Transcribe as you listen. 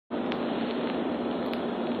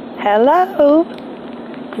Hello.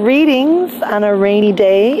 Greetings on a rainy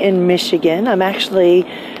day in Michigan. I'm actually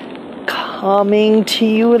coming to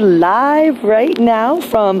you live right now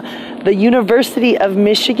from the University of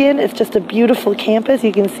Michigan. It's just a beautiful campus.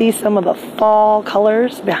 You can see some of the fall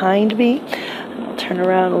colors behind me. I'll turn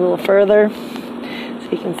around a little further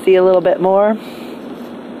so you can see a little bit more.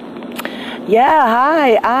 Yeah,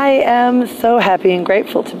 hi. I am so happy and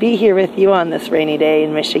grateful to be here with you on this rainy day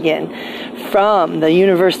in Michigan from the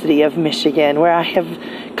University of Michigan, where I have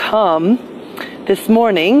come this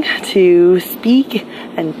morning to speak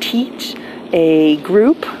and teach a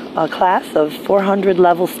class of 400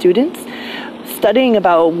 level students studying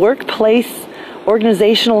about workplace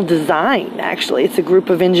organizational design. Actually, it's a group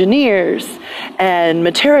of engineers and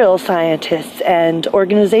material scientists and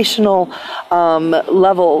organizational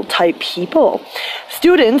level type people.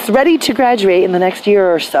 Students ready to graduate in the next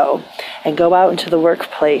year or so and go out into the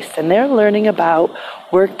workplace, and they're learning about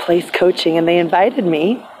workplace coaching, and they invited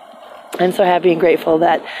me. I'm so happy and grateful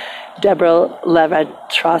that Deborah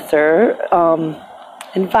Levitrosser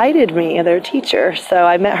invited me, their teacher. So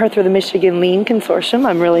I met her through the Michigan Lean Consortium.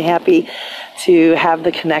 I'm really happy to have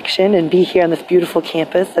the connection and be here on this beautiful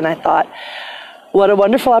campus. And I thought, what a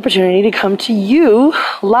wonderful opportunity to come to you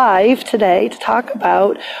live today to talk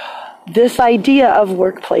about this idea of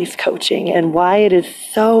workplace coaching and why it is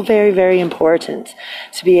so very, very important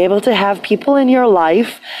to be able to have people in your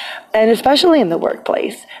life, and especially in the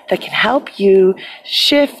workplace, that can help you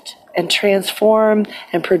shift and transform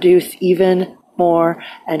and produce even more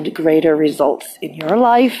and greater results in your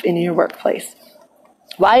life, in your workplace.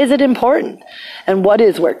 Why is it important? And what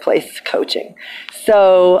is workplace coaching?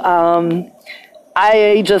 So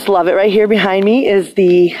I just love it. Right here behind me is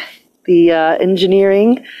the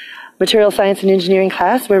engineering, material science and engineering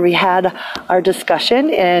class where we had our discussion,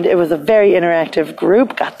 and it was a very interactive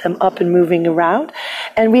group, got them up and moving around.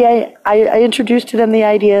 And I introduced to them the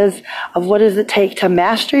ideas of what does it take to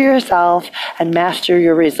master yourself and master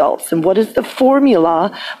your results, and what is the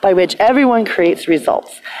formula by which everyone creates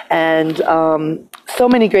results. And so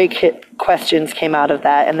many great questions came out of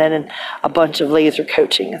that, and then a bunch of laser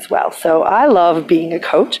coaching as well. So I love being a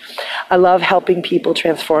coach. I love helping people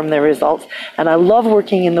transform their results, and I love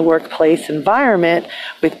working in the workplace environment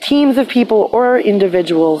with teams of people or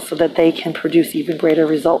individuals so that they can produce even greater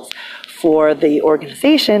results for the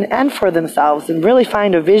organization and for themselves, and really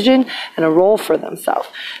find a vision and a role for themselves.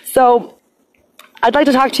 So I'd like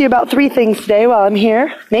to talk to you about 3 things today while I'm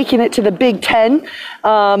here, making it to the Big Ten.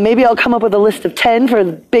 Maybe I'll come up with a list of 10 for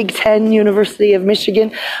the Big Ten, University of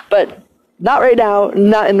Michigan, but not right now,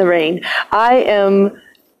 not in the rain. I am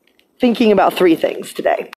thinking about 3 things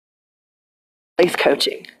today. Workplace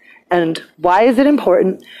coaching, and why is it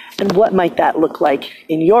important, and what might that look like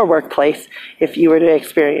in your workplace if you were to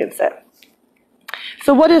experience it.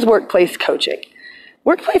 So what is workplace coaching?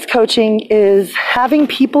 Workplace coaching is having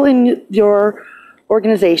people in your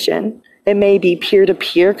organization. It may be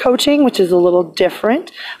peer-to-peer coaching, which is a little different,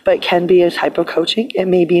 but can be a type of coaching. It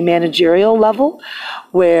may be managerial level,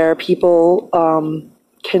 where people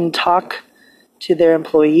can talk to their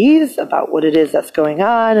employees about what it is that's going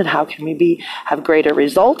on and how can we have greater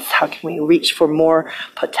results, how can we reach for more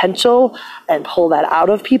potential and pull that out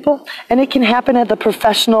of people. And it can happen at the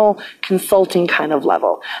professional consulting kind of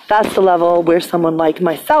level. That's the level where someone like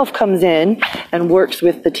myself comes in and works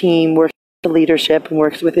with the team, works with the leadership, and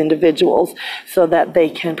works with individuals so that they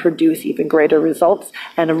can produce even greater results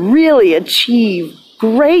and really achieve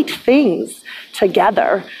great things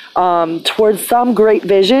together towards some great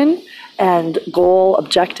vision and goal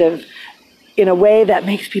objective in a way that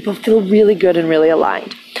makes people feel really good and really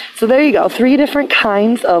aligned. So there you go, 3 different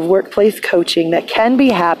kinds of workplace coaching that can be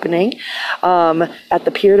happening at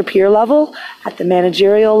the peer-to-peer level, at the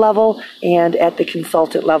managerial level, and at the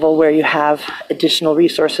consultant level, where you have additional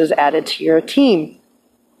resources added to your team.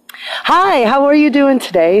 Hi, how are you doing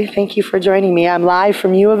today? Thank you for joining me. I'm live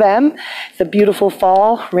from U of M. It's a beautiful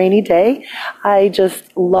fall, rainy day. I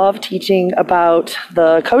just love teaching about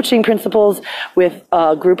the coaching principles with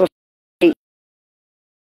a group of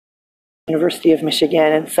University of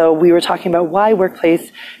Michigan. And so we were talking about why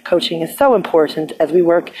workplace coaching is so important as we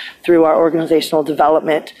work through our organizational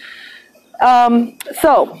development.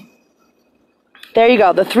 So there you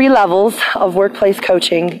go, the 3 levels of workplace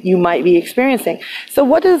coaching you might be experiencing. So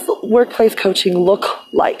what does workplace coaching look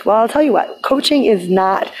like? Well, I'll tell you what, coaching is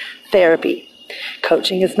not therapy.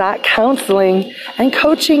 Coaching is not counseling, and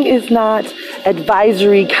coaching is not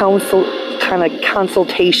advisory counsel kind of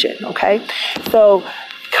consultation, okay? So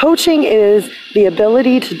coaching is the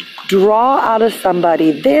ability to draw out of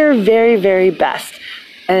somebody their very, very best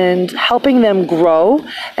and helping them grow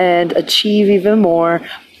and achieve even more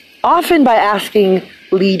often by asking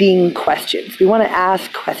leading questions. We want to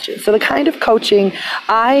ask questions. So the kind of coaching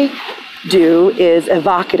I do is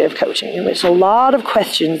evocative coaching, in which a lot of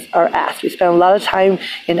questions are asked. We spend a lot of time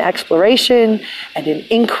in exploration and in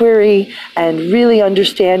inquiry and really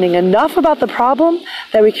understanding enough about the problem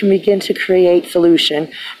that we can begin to create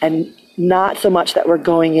solution, and not so much that we're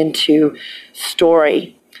going into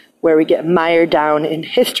story where we get mired down in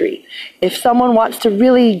history. If someone wants to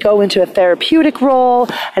really go into a therapeutic role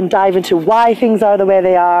and dive into why things are the way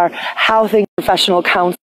they are, how things professional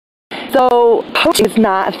counsel. So coaching is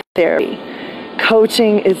not therapy.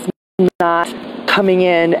 Coaching is not coming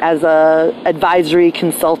in as a advisory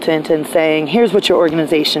consultant and saying, here's what your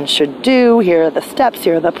organization should do, here are the steps,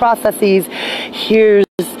 here are the processes, here's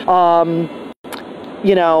the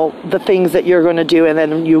things that you're going to do, and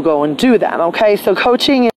then you go and do them. Okay, so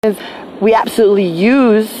coaching is, we absolutely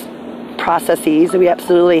use processes, we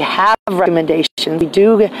absolutely have recommendations, we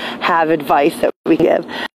do have advice that we give.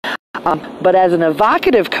 But as an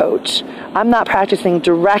evocative coach, I'm not practicing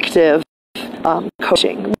directive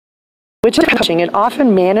coaching, which is coaching. And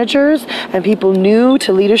often managers and people new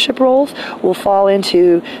to leadership roles will fall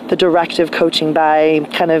into the directive coaching by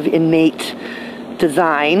kind of innate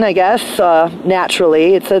design, I guess,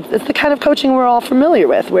 naturally. It's the kind of coaching we're all familiar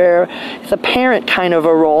with, where it's a parent kind of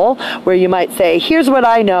a role, where you might say, here's what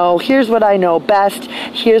I know best,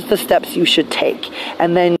 here's the steps you should take.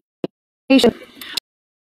 And then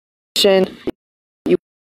you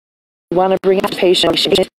want to bring out patient,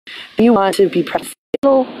 you want to be present.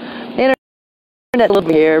 Internet a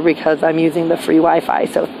little here because I'm using the free Wi-Fi,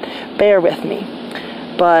 so bear with me.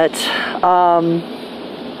 But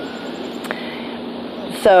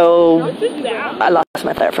so I lost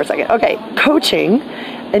my thought for a second. Okay, coaching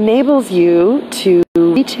enables you to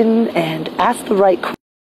reach in and ask the right questions.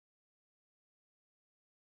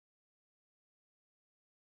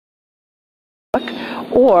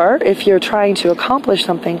 Or if you're trying to accomplish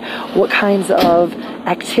something, what kinds of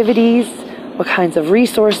activities, what kinds of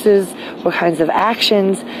resources, what kinds of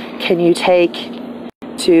actions can you take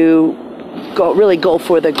to really go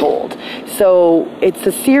for the gold? So it's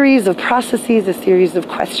a series of processes, a series of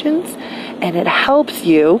questions, and it helps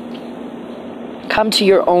you come to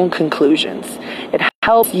your own conclusions. It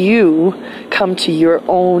helps you come to your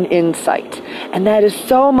own insight. And that is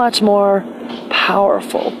so much more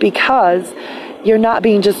powerful because you're not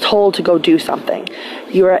being just told to go do something.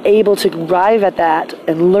 You are able to arrive at that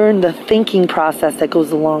and learn the thinking process that goes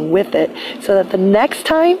along with it, so that the next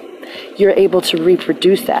time you're able to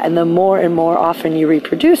reproduce that. And the more and more often you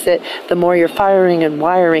reproduce it, the more you're firing and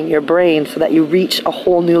wiring your brain so that you reach a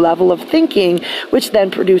whole new level of thinking, which then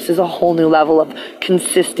produces a whole new level of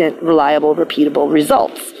consistent, reliable, repeatable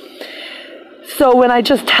results. So when I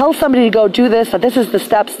just tell somebody to go do this, this is the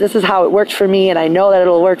steps, this is how it worked for me, and I know that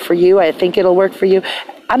it'll work for you, I think it'll work for you,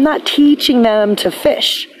 I'm not teaching them to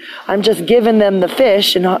fish. I'm just giving them the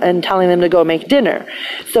fish and telling them to go make dinner.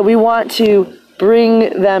 So we want to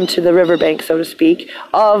bring them to the riverbank, so to speak,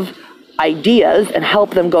 of ideas and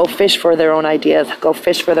help them go fish for their own ideas, go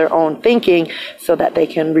fish for their own thinking, so that they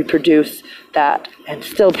can reproduce that and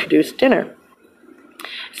still produce dinner.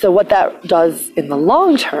 So what that does in the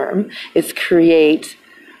long term is create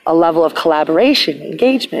a level of collaboration,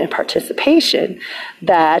 engagement, and participation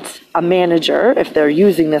that a manager, if they're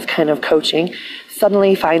using this kind of coaching,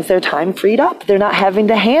 suddenly finds their time freed up. They're not having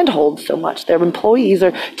to handhold so much. Their employees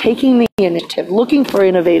are taking the initiative, looking for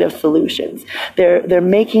innovative solutions. They're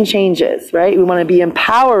making changes, right? We want to be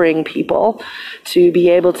empowering people to be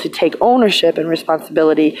able to take ownership and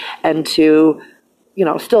responsibility and to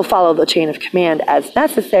still follow the chain of command as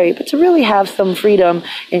necessary, but to really have some freedom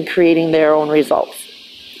in creating their own results.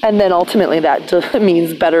 And then ultimately that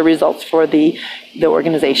means better results for the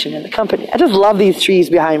organization and the company. I just love these trees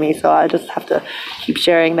behind me, so I just have to keep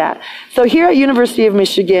sharing that. So here at University of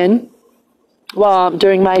Michigan,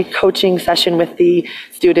 during my coaching session with the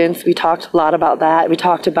students, we talked a lot about that. We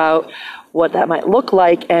talked about what that might look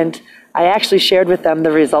like, and I actually shared with them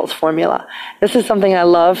the results formula. This is something I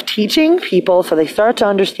love teaching people so they start to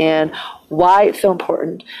understand why it's so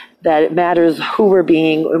important, that it matters who we're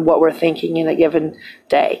being and what we're thinking in a given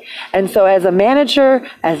day. And so as a manager,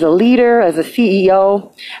 as a leader, as a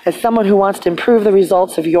CEO, as someone who wants to improve the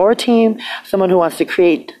results of your team, someone who wants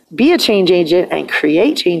to be a change agent and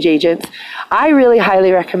create change agents, I really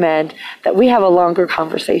highly recommend that we have a longer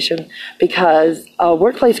conversation, because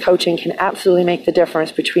workplace coaching can absolutely make the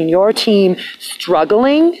difference between your team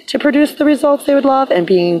struggling to produce the results they would love and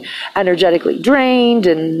being energetically drained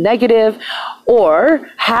and negative, or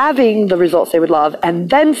having the results they would love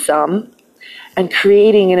and then some, and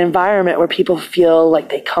creating an environment where people feel like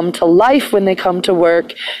they come to life when they come to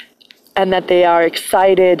work, and that they are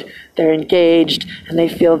excited, they're engaged, and they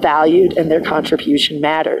feel valued, and their contribution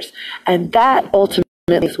matters. And that ultimately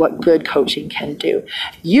is what good coaching can do.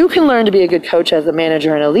 You can learn to be a good coach as a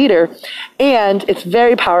manager and a leader, and it's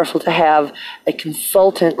very powerful to have a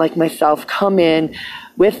consultant like myself come in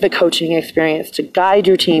with the coaching experience to guide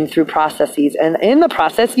your team through processes. And in the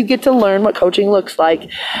process, you get to learn what coaching looks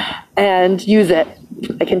like and use it.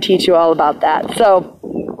 I can teach you all about that. So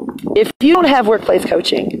if you don't have workplace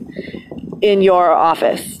coaching in your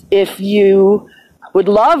office, if you would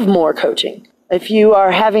love more coaching, if you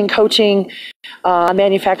are having coaching on the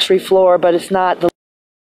manufacturing floor, but it's not the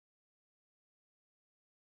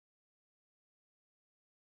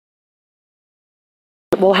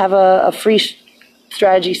we'll have a free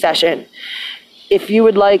strategy session. If you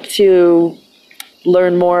would like to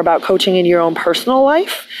learn more about coaching in your own personal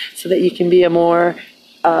life so that you can be a more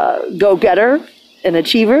go-getter and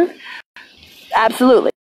achiever,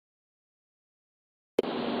 absolutely.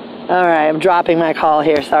 All right, I'm dropping my call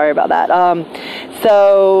here. Sorry about that.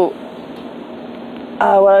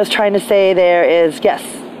 What I was trying to say there is, yes,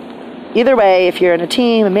 either way, if you're in a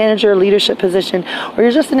team, a manager, leadership position, or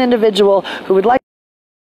you're just an individual who would like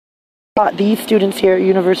these students here at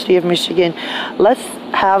University of Michigan, let's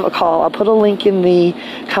have a call. I'll put a link in the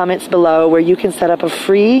comments below where you can set up a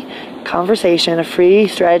free conversation, a free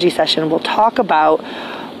strategy session. We'll talk about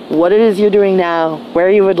what it is you're doing now, where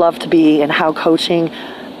you would love to be, and how coaching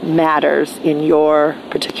matters in your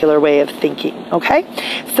particular way of thinking. Okay?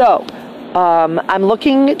 So, I'm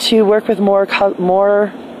looking to work with more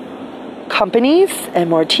companies and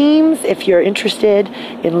more teams. If you're interested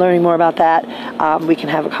in learning more about that, we can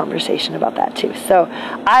have a conversation about that too. So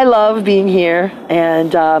I love being here,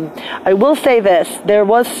 and I will say this, there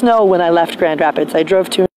was snow when I left Grand Rapids. I drove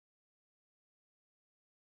to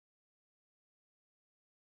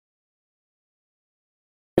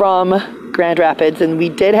from Grand Rapids, and we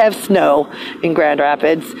did have snow in Grand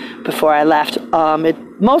Rapids before I left. It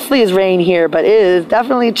mostly is rain here, but it is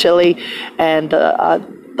definitely chilly, and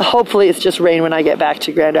hopefully it's just rain when I get back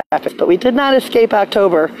to Grand Rapids. But we did not escape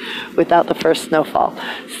October without the first snowfall.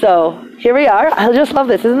 So here we are. I just love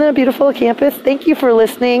this. Isn't it a beautiful campus? Thank you for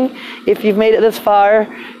listening. If you've made it this far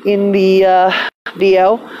in the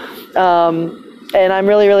video. And I'm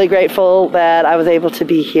really, really grateful that I was able to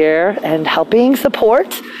be here and helping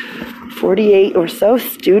support 48 or so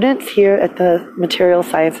students here at the Material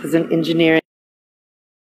Sciences and Engineering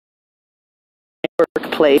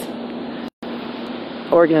workplace,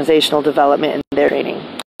 organizational development and their training.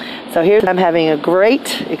 So here's I'm having a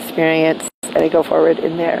great experience as I go forward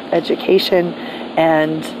in their education,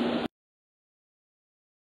 and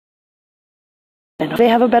they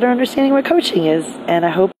have a better understanding what coaching is, and I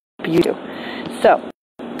hope you do. So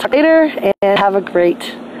talk later and have a great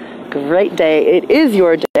day. It is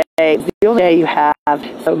your day. It's the only day you have,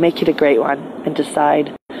 so make it a great one and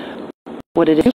decide what it is